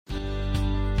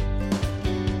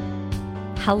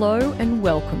Hello and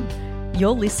welcome.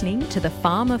 You're listening to the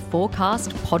Farmer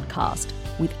Forecast podcast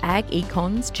with Ag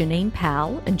Econ's Janine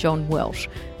Powell and John Welsh,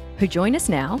 who join us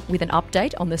now with an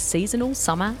update on the seasonal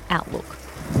summer outlook.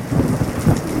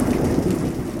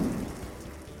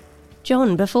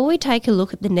 John, before we take a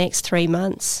look at the next 3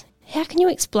 months, how can you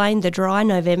explain the dry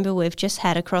November we've just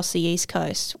had across the East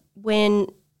Coast when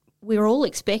we're all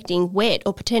expecting wet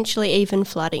or potentially even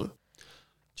flooding?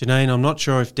 Janine, I'm not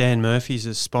sure if Dan Murphy's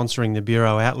is sponsoring the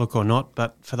Bureau Outlook or not,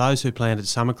 but for those who planted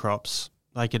summer crops,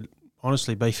 they could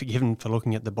honestly be forgiven for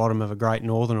looking at the bottom of a Great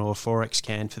Northern or a Forex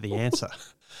can for the answer.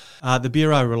 The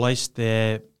Bureau released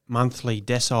their monthly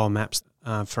decile maps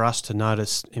for us to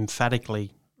notice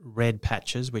emphatically red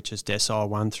patches, which is decile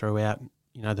 1 throughout,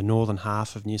 the northern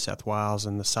half of New South Wales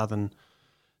and the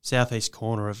southeast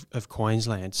corner of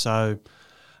Queensland. So,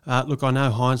 look, I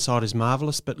know hindsight is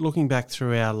marvellous, but looking back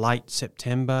through our late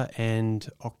September and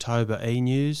October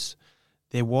e-news,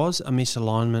 there was a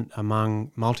misalignment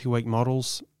among multi-week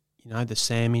models, the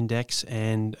SAM index,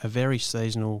 and a very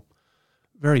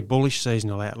bullish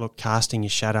seasonal outlook casting a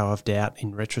shadow of doubt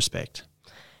in retrospect.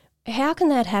 How can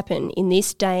that happen in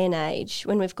this day and age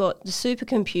when we've got the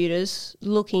supercomputers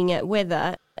looking at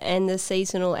weather and the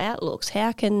seasonal outlooks?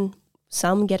 How can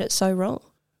some get it so wrong?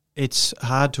 It's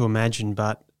hard to imagine,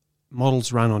 but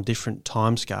models run on different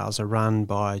timescales are run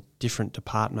by different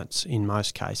departments in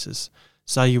most cases.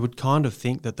 So you would kind of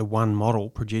think that the one model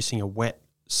producing a wet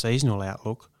seasonal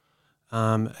outlook,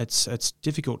 it's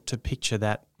difficult to picture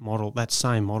that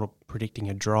same model predicting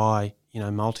a dry,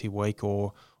 multi-week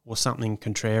or something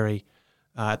contrary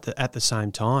at the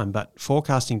same time. But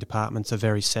forecasting departments are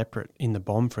very separate. In the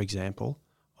BOM, for example,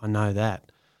 I know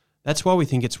that. That's why we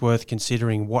think it's worth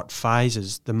considering what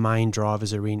phases the main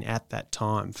drivers are in at that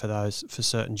time for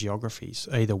certain geographies,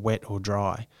 either wet or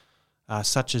dry,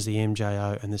 such as the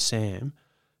MJO and the SAM,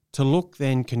 to look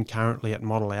then concurrently at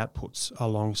model outputs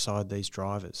alongside these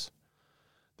drivers.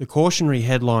 The cautionary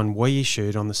headline we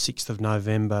issued on the 6th of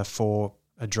November for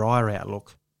a drier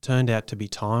outlook turned out to be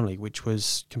timely, which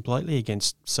was completely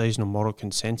against seasonal model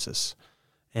consensus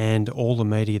and all the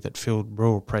media that filled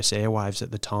rural press airwaves at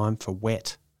the time for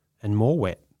wet and more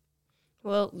wet.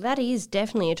 Well, that is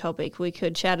definitely a topic we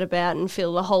could chat about and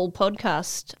fill the whole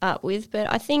podcast up with,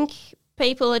 but I think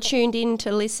people are tuned in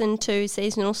to listen to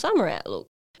seasonal summer outlook.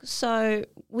 So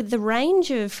with the range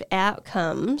of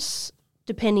outcomes,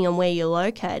 depending on where you're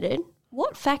located,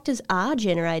 what factors are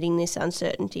generating this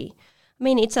uncertainty? I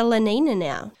mean, it's a La Nina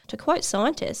now. To quote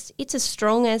scientists, it's as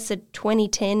strong as the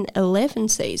 2010-11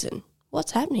 season.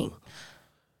 What's happening?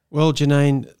 Well,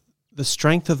 Janine, the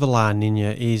strength of the La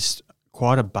Nina is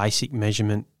quite a basic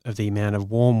measurement of the amount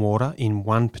of warm water in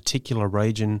one particular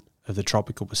region of the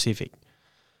tropical Pacific.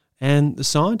 And the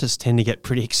scientists tend to get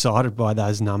pretty excited by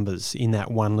those numbers in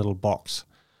that one little box.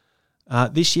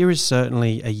 This year is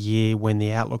certainly a year when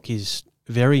the outlook is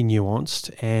very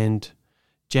nuanced, and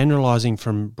generalising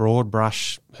from broad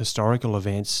brush historical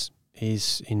events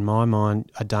is, in my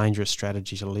mind, a dangerous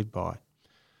strategy to live by.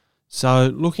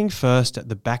 So looking first at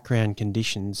the background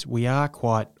conditions, we are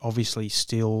quite obviously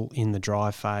still in the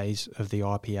dry phase of the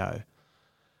IPO.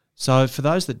 So for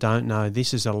those that don't know,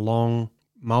 this is a long,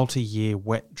 multi-year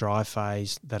wet dry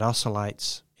phase that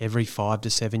oscillates every 5 to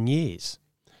 7 years.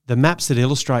 The maps that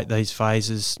illustrate these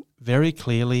phases very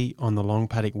clearly on the Long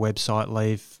Paddock website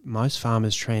leave most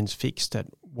farmers transfixed at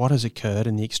what has occurred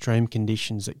and the extreme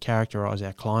conditions that characterise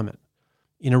our climate.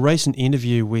 In a recent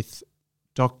interview with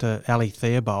Dr. Ali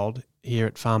Theobald here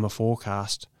at Farmer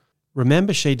Forecast,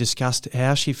 remember she discussed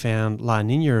how she found La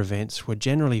Nina events were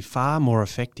generally far more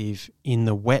effective in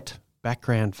the wet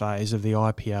background phase of the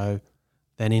IPO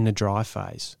than in a dry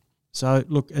phase. So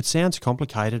look, it sounds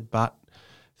complicated, but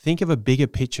think of a bigger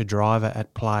picture driver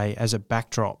at play as a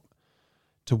backdrop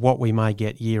to what we may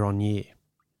get year on year.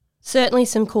 Certainly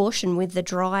some caution with the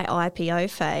dry IPO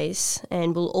phase,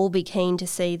 and we'll all be keen to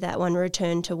see that one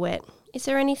return to wet. Is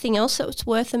there anything else that's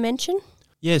worth a mention?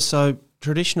 Yeah, so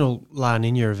traditional La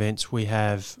Nina events, we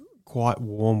have quite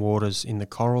warm waters in the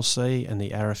Coral Sea and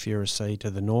the Arafura Sea to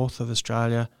the north of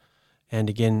Australia, and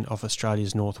again off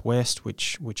Australia's northwest,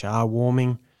 which are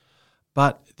warming.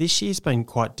 But this year's been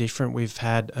quite different. We've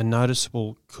had a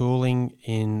noticeable cooling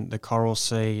in the Coral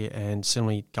Sea and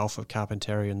similarly Gulf of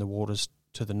Carpentaria and the waters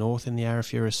to the north in the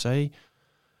Arafura Sea,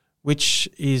 which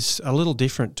is a little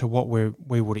different to what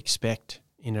we would expect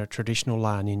in a traditional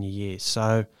La Nina year.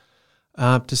 So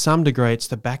to some degree, it's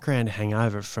the background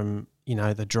hangover from,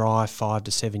 the dry 5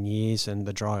 to 7 years and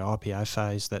the dry IPO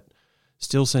phase that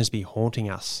still seems to be haunting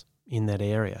us in that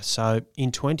area. So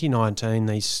in 2019,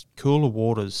 these cooler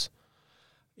waters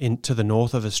to the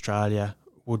north of Australia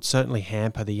would certainly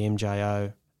hamper the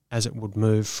MJO as it would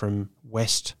move from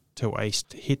west to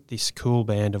east, hit this cool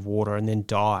band of water and then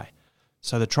die.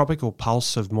 So the tropical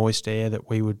pulse of moist air that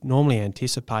we would normally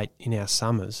anticipate in our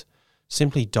summers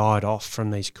simply died off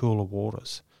from these cooler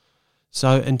waters.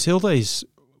 So until these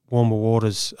warmer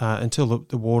waters, until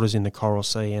the waters in the Coral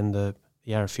Sea and the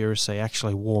Arafura Sea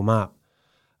actually warm up,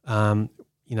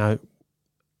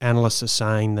 analysts are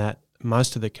saying that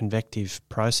most of the convective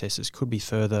processes could be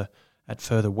further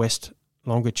west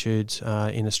longitudes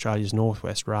in Australia's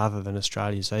northwest rather than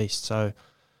Australia's east. So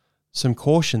some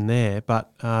caution there,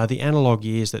 but the analogue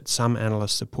years that some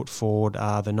analysts have put forward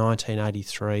are the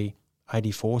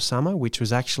 1983-84 summer, which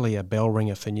was actually a bell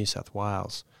ringer for New South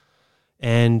Wales,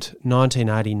 and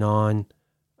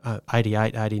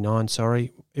 88-89,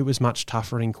 it was much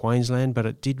tougher in Queensland, but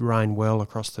it did rain well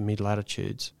across the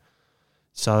mid-latitudes.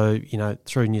 So,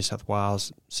 through New South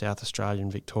Wales, South Australia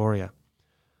and Victoria.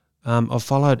 I've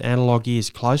followed analogue years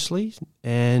closely,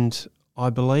 and I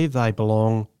believe they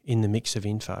belong in the mix of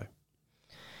info.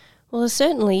 Well, there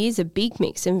certainly is a big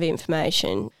mix of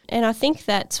information, and I think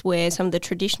that's where some of the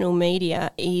traditional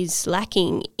media is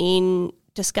lacking in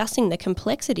discussing the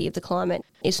complexity of the climate.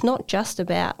 It's not just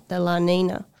about the La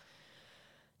Nina.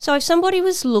 So if somebody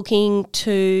was looking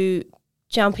to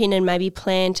jump in and maybe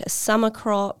plant a summer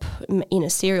crop in a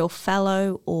cereal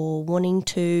fallow, or wanting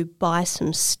to buy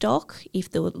some stock if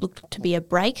there looked to be a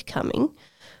break coming,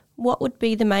 what would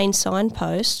be the main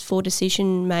signpost for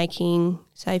decision making,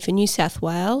 say for New South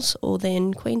Wales or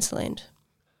then Queensland?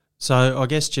 So I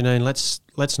guess, Janine,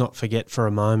 let's not forget for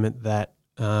a moment that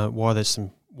while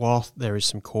there is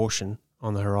some caution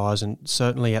on the horizon,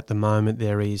 certainly at the moment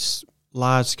there is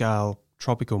large-scale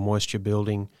tropical moisture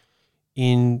building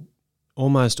in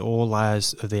almost all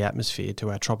layers of the atmosphere to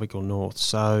our tropical north.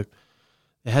 So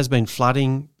there has been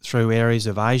flooding through areas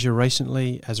of Asia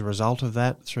recently as a result of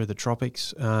that through the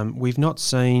tropics. We've not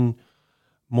seen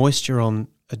moisture on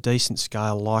a decent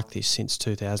scale like this since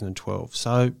 2012.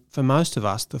 So for most of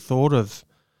us, the thought of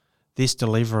this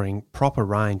delivering proper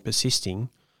rain persisting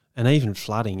and even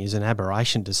flooding is an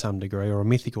aberration to some degree, or a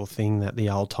mythical thing that the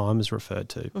old timers referred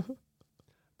to. Mm-hmm.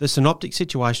 The synoptic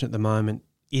situation at the moment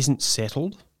isn't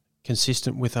settled,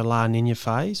 consistent with a La Nina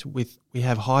phase. We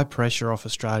have high pressure off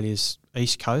Australia's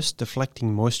east coast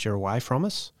deflecting moisture away from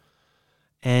us,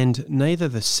 and neither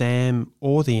the SAM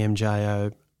or the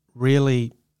MJO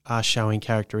really are showing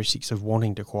characteristics of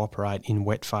wanting to cooperate in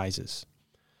wet phases.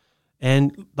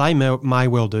 And they may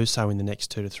well do so in the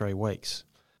next 2 to 3 weeks.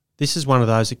 This is one of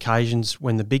those occasions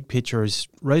when the big picture is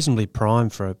reasonably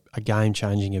primed for a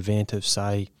game-changing event of,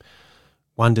 say,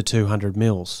 1 to 200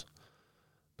 mils.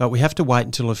 But we have to wait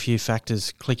until a few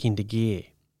factors click into gear.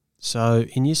 So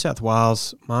in New South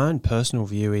Wales, my own personal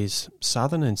view is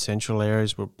southern and central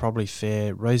areas will probably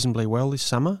fare reasonably well this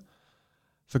summer.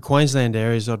 For Queensland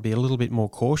areas, I'd be a little bit more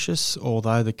cautious,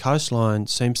 although the coastline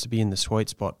seems to be in the sweet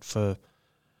spot for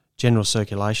general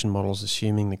circulation models,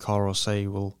 assuming the Coral Sea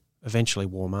will eventually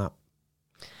warm up.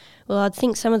 Well, I'd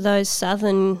think some of those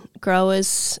southern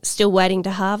growers still waiting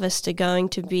to harvest are going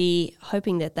to be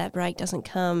hoping that break doesn't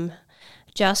come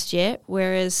just yet,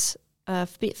 whereas a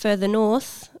bit further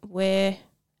north, we're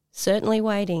certainly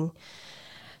waiting.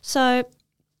 So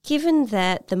given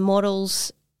that the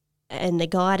models and the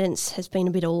guidance has been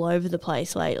a bit all over the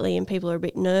place lately and people are a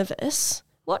bit nervous,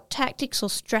 what tactics or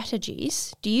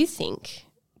strategies do you think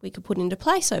we could put into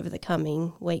place over the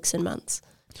coming weeks and months?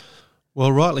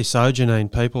 Well, rightly so,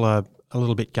 Janine. People are a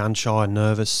little bit gun-shy and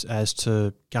nervous as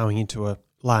to going into a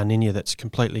La Nina that's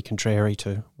completely contrary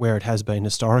to where it has been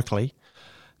historically.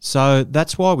 So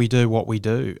that's why we do what we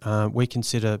do. We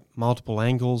consider multiple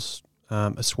angles,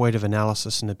 a suite of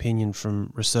analysis and opinion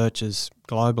from researchers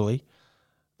globally.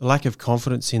 The lack of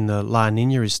confidence in the La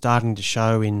Nina is starting to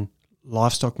show in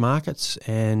livestock markets,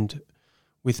 and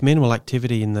with minimal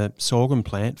activity in the sorghum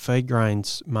plant, feed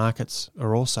grains markets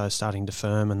are also starting to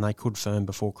firm, and they could firm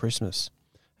before Christmas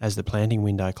as the planting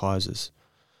window closes.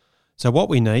 So what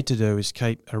we need to do is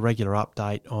keep a regular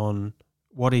update on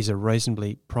what is a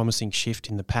reasonably promising shift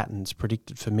in the patterns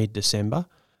predicted for mid-December,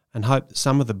 and hope that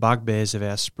some of the bugbears of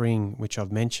our spring, which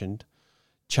I've mentioned,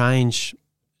 change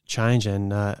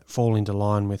and fall into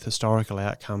line with historical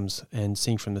outcomes and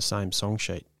sing from the same song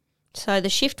sheet. So the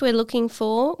shift we're looking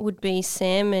for would be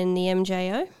SAM and the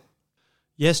MJO?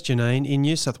 Yes, Janine, in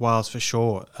New South Wales for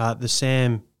sure. The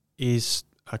SAM is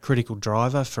a critical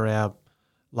driver for our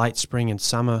late spring and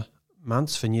summer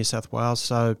months for New South Wales.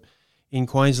 So in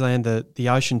Queensland, the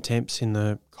ocean temps in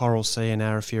the Coral Sea and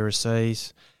Arafura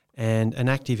Seas, and an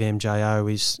active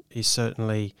MJO is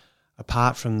certainly,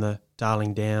 apart from the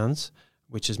Darling Downs,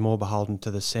 which is more beholden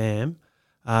to the SAM,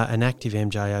 an active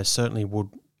MJO certainly would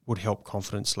would help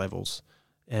confidence levels.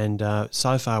 And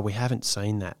so far we haven't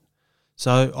seen that.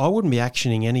 So I wouldn't be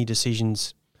actioning any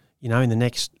decisions, in the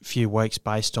next few weeks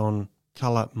based on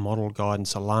colour model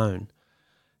guidance alone,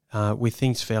 with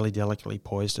things fairly delicately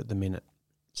poised at the minute.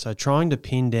 So trying to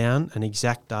pin down an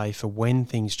exact day for when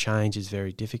things change is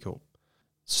very difficult.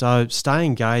 So stay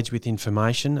engaged with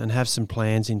information and have some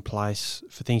plans in place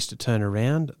for things to turn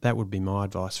around. That would be my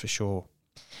advice for sure.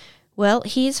 Well,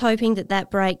 here's hoping that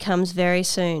break comes very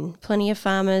soon. Plenty of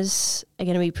farmers are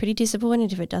going to be pretty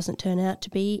disappointed if it doesn't turn out to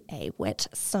be a wet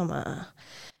summer.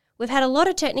 We've had a lot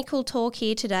of technical talk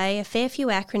here today, a fair few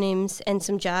acronyms and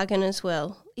some jargon as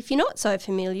well. If you're not so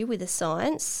familiar with the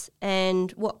science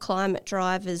and what climate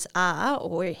drivers are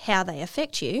or how they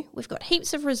affect you, we've got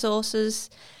heaps of resources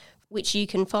which you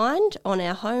can find on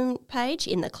our homepage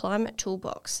in the Climate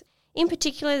Toolbox. In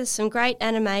particular, there's some great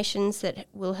animations that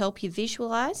will help you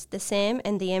visualise the SAM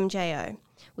and the MJO,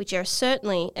 which are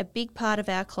certainly a big part of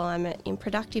our climate in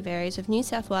productive areas of New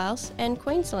South Wales and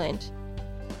Queensland.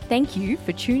 Thank you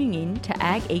for tuning in to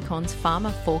Ag Econ's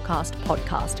Farmer Forecast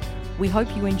podcast. We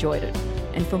hope you enjoyed it.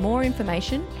 And for more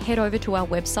information, head over to our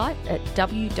website at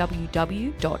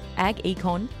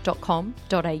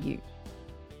www.agecon.com.au.